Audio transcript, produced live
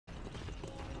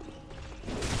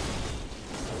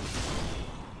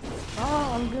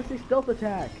I'm gonna say stealth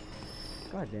attack.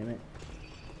 God damn it.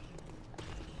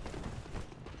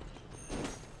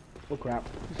 Oh crap.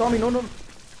 You saw me, no, no.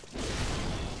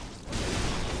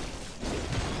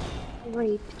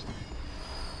 Raped.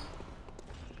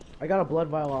 I got a blood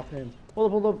vial off him.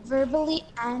 Hold up. Verbally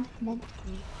and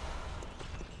mentally.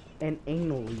 And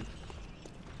anally.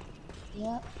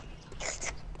 Yep.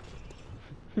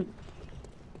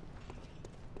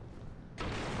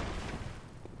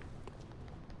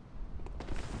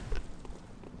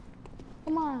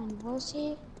 Come on,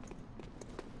 Lucy.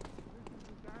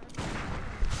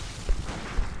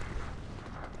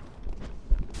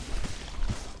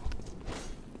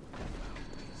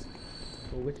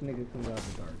 Well, which nigga comes out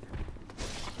of the dark?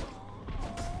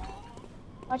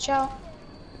 Watch out.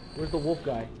 Where's the wolf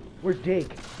guy? Where's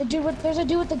Jake? There's a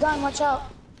dude with the gun, watch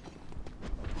out.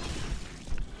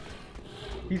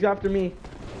 He's after me.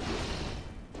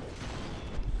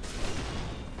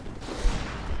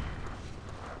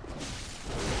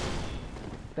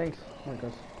 Thanks. Oh my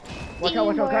gosh. Watch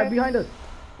out, guy behind us.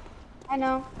 I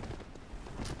know.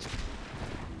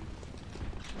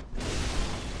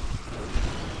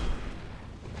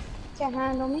 Can't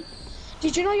handle me.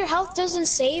 Did you know your health doesn't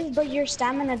save, but your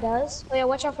stamina does? Oh yeah,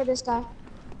 watch out for this guy.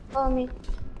 Follow me.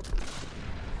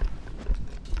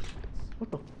 What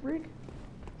the freak?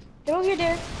 Get over here,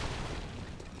 Derek.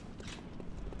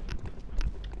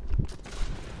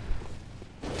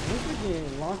 This is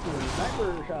getting launching a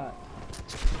sniper shot.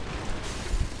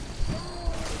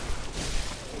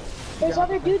 There's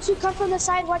other dudes who come from the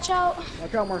side, watch out.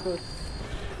 Watch out, Marcos.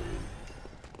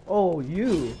 Oh,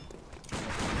 you.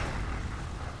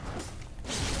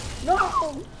 No!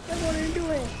 That's what I'm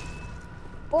doing.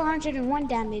 401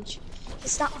 damage.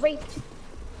 It's not raped.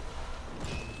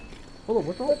 Hold on,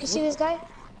 what's wrong? Look, you see this guy?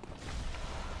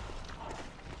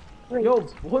 Raped.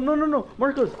 Yo, no.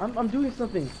 Marcos, I'm doing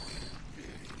something.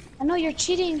 I know you're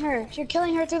cheating her. You're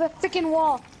killing her through the freaking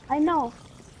wall. I know.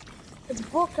 It's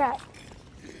bullcrap.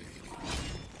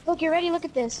 Look, you're ready. Look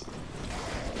at this.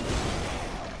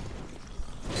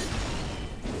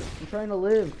 I'm trying to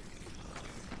live.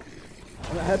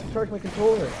 I have to charge my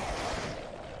controller.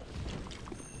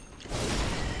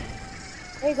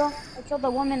 There you go. I killed the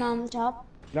woman on the top.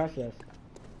 Gracias.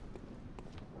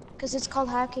 Because it's called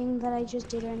hacking that I just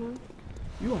did right now.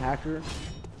 You a hacker.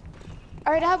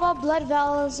 Alright, I have all blood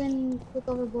valves and quick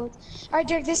overboard. Alright,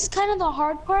 Derek, this is kind of the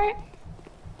hard part.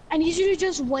 I need you to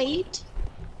just wait.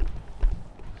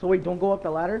 So wait, don't go up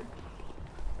the ladder?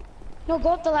 No, go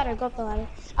up the ladder, go up the ladder.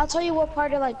 I'll tell you what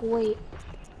part to like wait.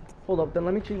 Hold up, then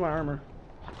let me change my armor.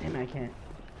 Oh, damn it, I can't.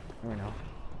 Right now.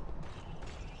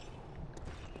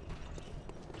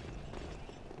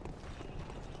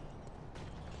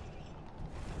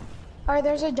 Alright,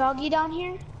 there's a doggy down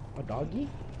here. A doggy?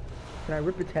 Can I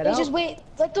rip its head Hey, out? just wait.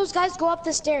 Let those guys go up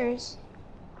the stairs.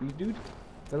 These dudes?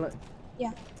 Then let...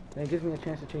 Yeah. Then it gives me a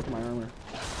chance to change my armor.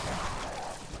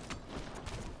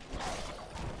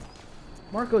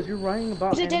 Marcos, you're writing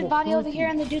about There's a dead body over cruelty. here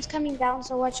and the dude's coming down,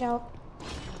 so watch out.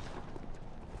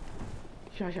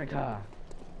 Shashaka.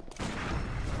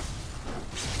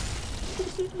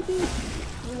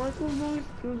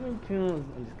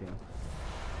 I'm just kidding.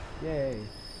 Yay.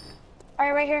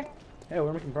 Alright, right here. Hey,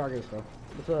 we're making progress though.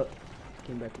 What's up?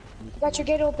 Came back. Got your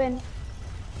gate open.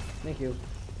 Thank you.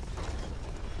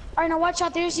 Alright, now watch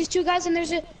out. There's these two guys and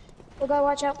there's a... Oh god,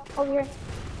 watch out. Over here.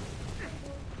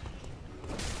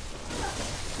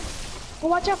 Well,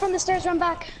 watch out from the stairs. Run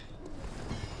back.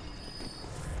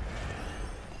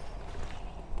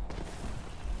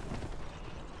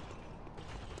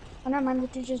 Oh, never mind. The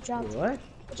dude just dropped. What?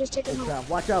 Just take him out.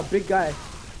 Watch out, big guy.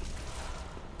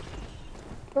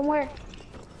 From where?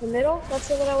 The middle? That's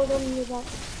what I was telling you about.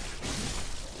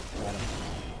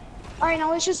 Alright,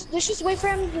 now let's just wait for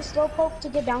him to slow poke to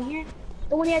get down here.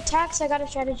 But when he attacks, I got a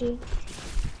strategy.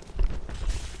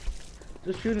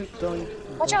 Just shoot him, so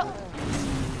Watch out!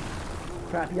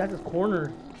 Crap, he has his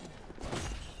corner.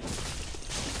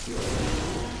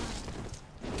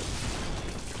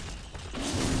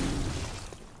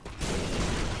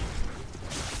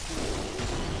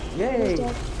 Yay!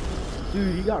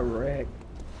 Dude, he got wrecked.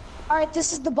 Alright,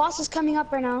 the boss is coming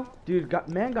up right now. Dude,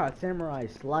 man got samurai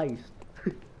sliced.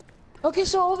 Okay,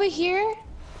 so over here,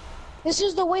 this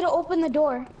is the way to open the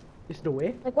door. This is the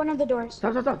way? Like one of the doors.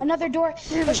 Stop. Another door.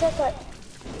 A shortcut.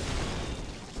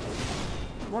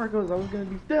 Marcos, I was gonna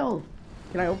be stealth.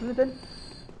 Can I open it then?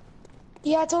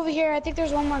 Yeah, it's over here. I think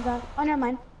there's one more guy. Oh, never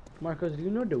mind. Marcos, do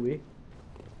you know the way?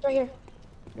 It's right here.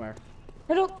 Where?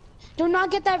 No, do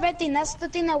not get that red thing. That's the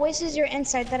thing that wastes your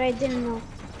insight that I didn't know.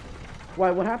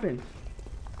 Why? What happened?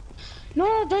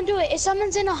 No, don't do it. It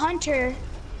summons in a hunter.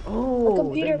 Oh, A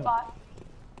computer then- bot.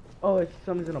 Oh, it's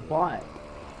someone's in a bot.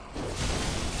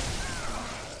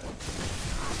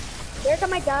 Derek, I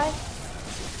might die.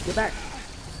 Get back.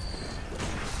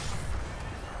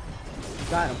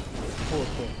 Got him. Cool,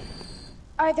 cool.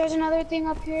 Alright, there's another thing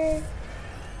up here.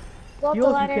 Go up the Heal if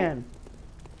you ladder. can.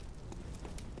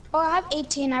 Oh, I have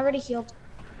 18. I already healed.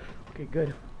 Okay,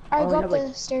 good. Alright, I go only up have, the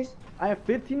like, stairs. I have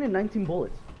 15 and 19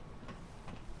 bullets.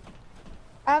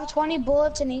 I have 20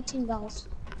 bullets and 18 bells.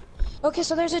 Okay,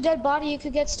 so there's a dead body you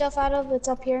could get stuff out of. It's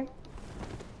up here.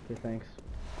 Okay, thanks.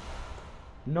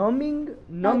 Numbing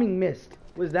mist.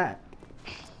 What's that?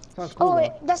 Sounds cool. Oh, though.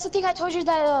 wait, that's the thing I told you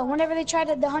that whenever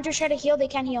the hunters try to heal, they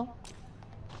can't heal.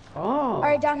 Oh.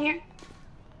 Alright, down here.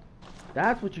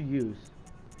 That's what you use.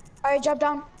 Alright, drop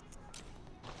down.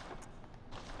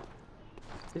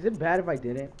 Is it bad if I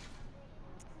didn't?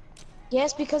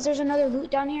 Yes, because there's another loot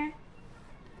down here.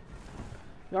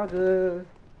 Y'all good?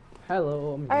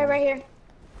 Hello. Alright, right here.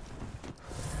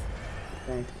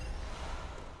 Thanks.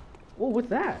 Oh, what's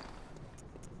that?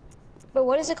 But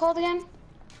what is it called again?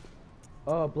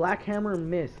 Black Hammer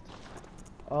Mist.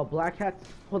 Black Hats.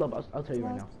 Hold up, I'll tell you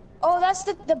right now. Oh, that's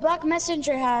the black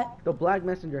messenger hat. The Black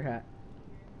Messenger hat.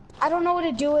 I don't know what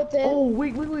to do with it. Oh,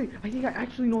 wait. I think I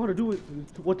actually know how to do it.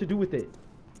 What to do with it.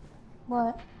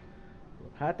 What?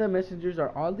 Hatta messengers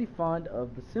are oddly fond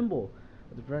of the symbol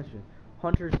of the prevention.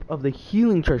 Hunters of the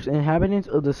healing church, inhabitants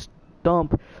of the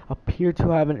stump, appear to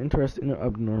have an interest in the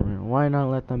abnormal. Why not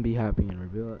let them be happy and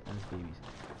reveal it as babies?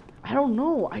 I don't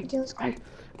know.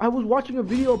 I was watching a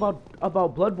video about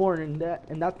Bloodborne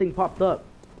and that thing popped up.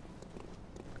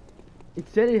 It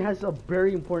said it has a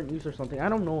very important use or something. I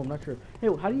don't know. I'm not sure. Hey,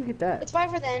 how do you get that? It's fine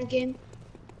for the end game.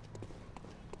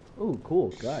 Oh, cool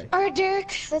guy. Alright,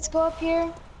 Derek, let's go up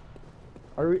here.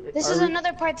 This is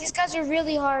another part. These guys are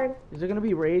really hard. Is there gonna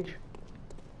be rage?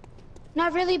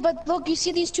 Not really, but look, you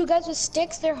see these two guys with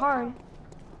sticks? They're hard.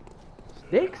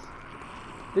 Sticks?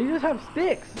 They just have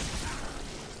sticks.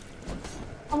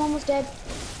 I'm almost dead.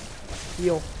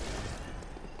 Heal.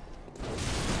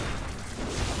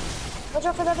 Watch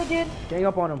out for the other dude. Gang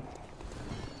up on him.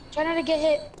 Try not to get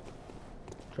hit.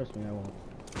 Trust me, I won't.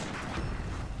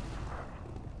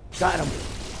 Got him.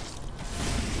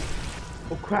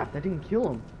 Oh crap, that didn't kill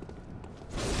him.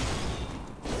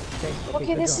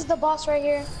 Okay, this is the boss right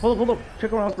here. Hold up.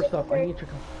 Check around for stuff. I need to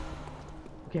check out.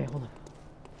 Okay, hold on.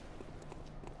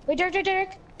 Wait,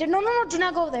 Derek. No, do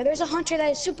not go over there. There's a hunter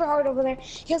that is super hard over there.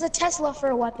 He has a Tesla for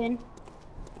a weapon.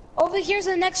 Over here's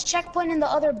the next checkpoint and the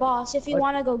other boss if you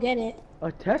want to go get it.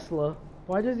 A Tesla?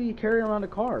 Why does he carry around a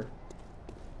car?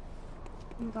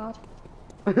 Oh my god.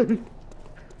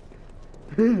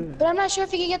 But I'm not sure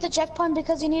if you can get the checkpoint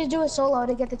because you need to do a solo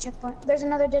to get the checkpoint. There's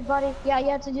another dead body. Yeah, you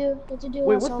have to do Wait, a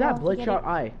what's solo that? to Bloodshot get it.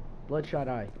 Eye. Bloodshot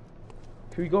Eye.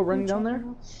 Should we go running down there?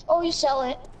 Oh, you sell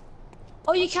it.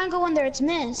 Oh, you can't go in there. It's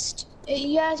missed.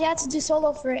 You have to do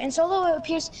solo for it. And solo it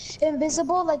appears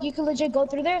invisible, like you can legit go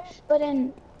through there. But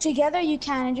in together you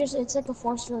can. It's like a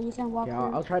force field. You can walk Yeah,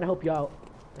 through. I'll try to help you out.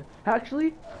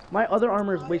 Actually, my other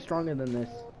armor is way stronger than this.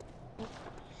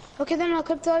 Okay, then I'll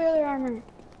equip all your other armor.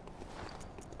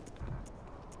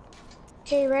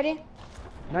 Okay, you ready?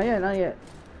 Not yet.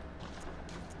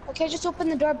 Okay, just open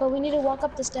the door, but we need to walk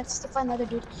up the steps to find the other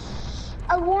dude.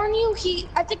 I warn you,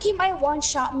 I think he might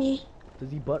one-shot me.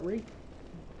 Does he butt rape?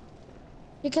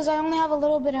 Because I only have a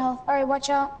little bit of health. Alright, watch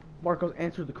out. Marcos,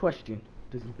 answer the question.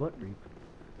 Does he butt rape?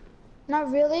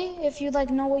 Not really, if you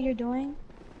like know what you're doing.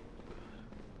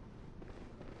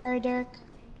 Alright, Derek.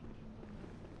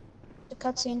 The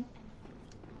cutscene.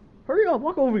 Hurry up,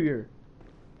 walk over here.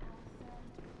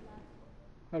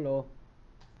 Hello.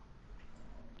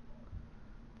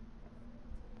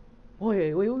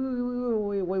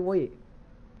 Wait.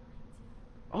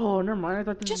 Oh, never mind. I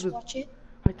thought this Just was. watch it.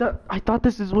 I thought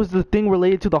this was the thing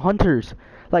related to the hunters,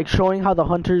 like showing how the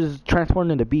hunters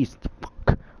transformed into beasts.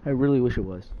 Fuck. I really wish it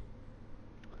was.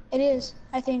 It is,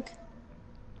 I think.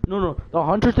 No. The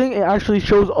hunter thing, it actually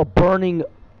shows a burning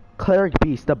cleric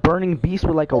beast. The burning beast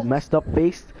with like a messed up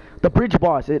face. The bridge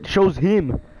boss, it shows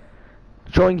him.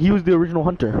 Showing he was the original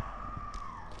hunter.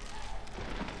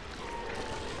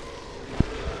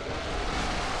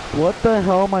 What the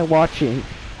hell am I watching?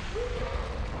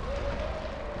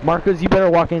 Marcus, you better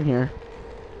walk in here.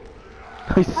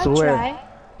 I swear. I'll try.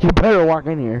 You better walk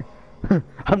in here.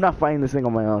 I'm not fighting this thing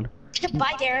on my own.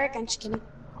 Bye, Derek. I'm just kidding.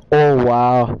 Oh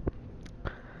wow.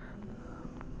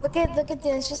 Look at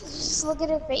this. Just look at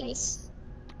her face.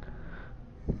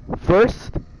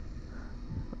 First,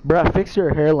 bruh, fix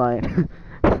your hairline.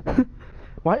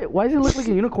 Why does it look like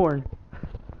a unicorn?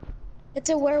 It's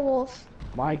a werewolf.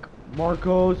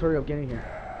 Marcos, hurry up, get in here.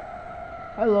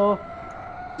 Hello.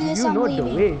 Yes, You I'm know the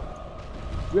leaving. way.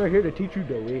 We are here to teach you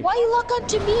the way. Why you lock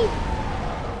onto me?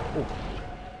 Oh.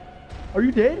 Are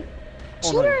you dead?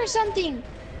 Shoot her or something.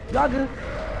 Yaga.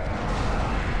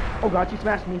 Oh god, she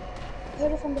smashed me.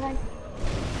 Hit her from behind.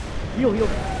 Heal, heal.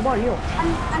 Come on, heal.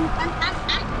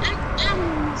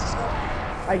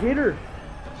 I hit her.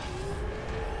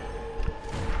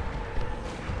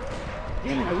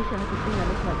 Damn it, I wish I had this thing that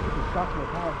makes my freaking shots more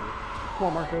powerful. Come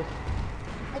on, Marcos.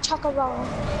 I chuck a roll.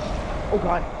 Oh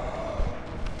god.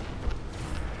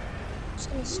 Just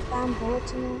gonna spam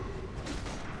bullets in it.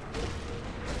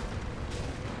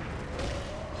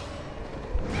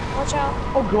 Watch out.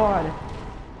 Oh god.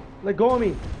 Let go of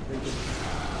me.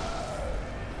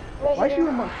 Wait, Why she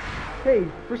remind? Hey,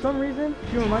 for some reason,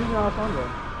 she reminds me of Alessandro.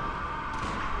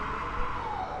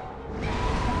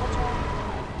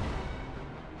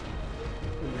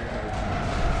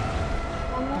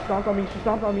 She stomped on me, she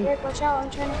stomped on me. Eric, watch out, I'm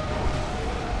trying to...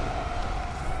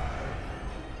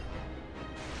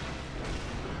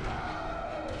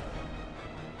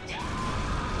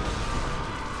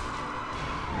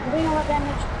 I'm doing a lot of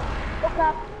damage. Oh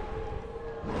crap.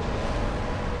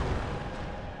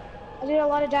 I did a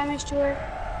lot of damage to her.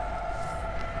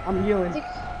 I'm healing.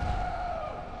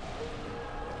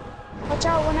 Watch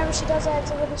out, whenever she does that,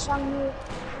 it's a really strong move.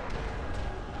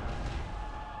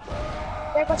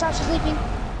 Eric, watch out, she's leaping.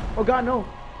 Oh god, no.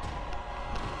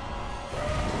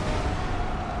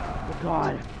 Oh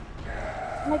god.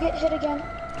 I'm gonna get hit again.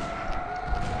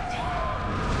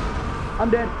 I'm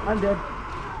dead, I'm dead.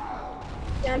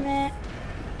 Damn it.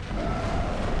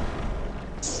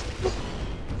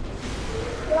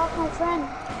 Get off my friend.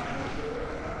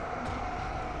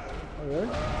 Oh really?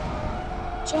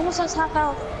 She almost has half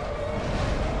health.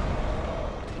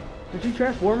 Did she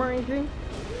transform or anything?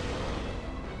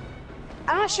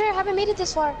 I'm not sure, I haven't made it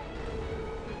this far.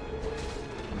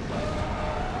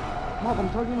 Mom, I'm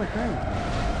talking to my friend.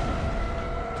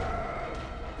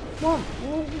 Mom,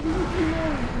 well, you know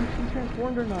if she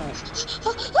transformed or not.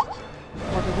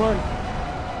 Marcus, run.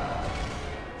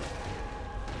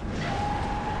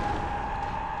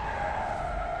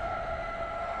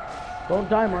 Don't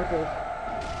die, Marcus.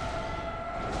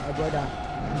 My brother.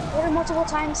 Hit her multiple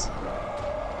times.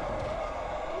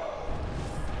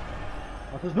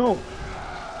 Marcus, no.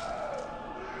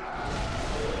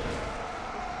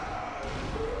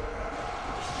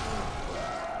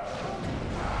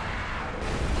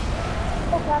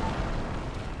 Oh crap.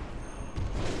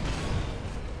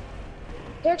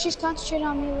 Derek, she's concentrating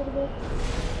on me a little bit.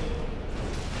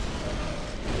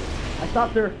 I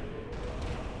stopped her.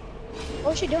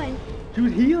 What's she doing? She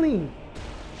was healing.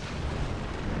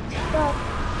 God.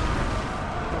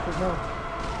 Marcus, no.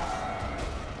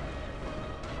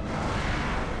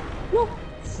 No.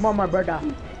 Come on, my brother.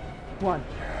 Come on.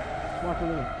 Come on to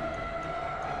me.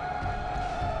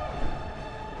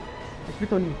 I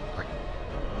spit on you.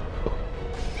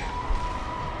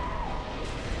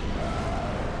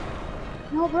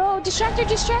 No, bro. Distract her,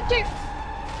 distract her.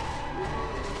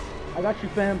 I got you,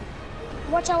 fam.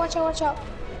 Watch out, watch out, watch out.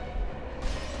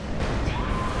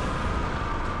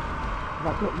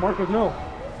 Marcus, no.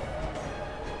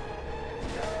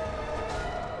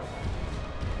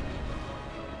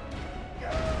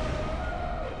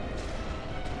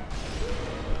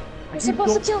 We're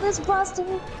supposed to kill this bastard.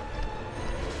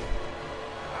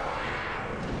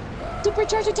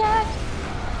 Supercharge attack.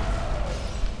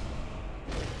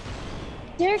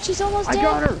 Derek, she's almost dead. I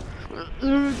got her.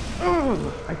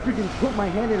 I freaking put my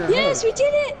hand in her Yes, head. we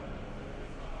did it.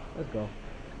 Let's go.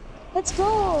 Let's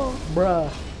go. Bruh.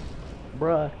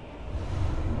 Bruh.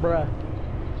 Bruh.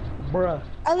 Bruh.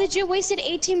 I legit wasted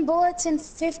 18 bullets and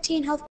 15 health.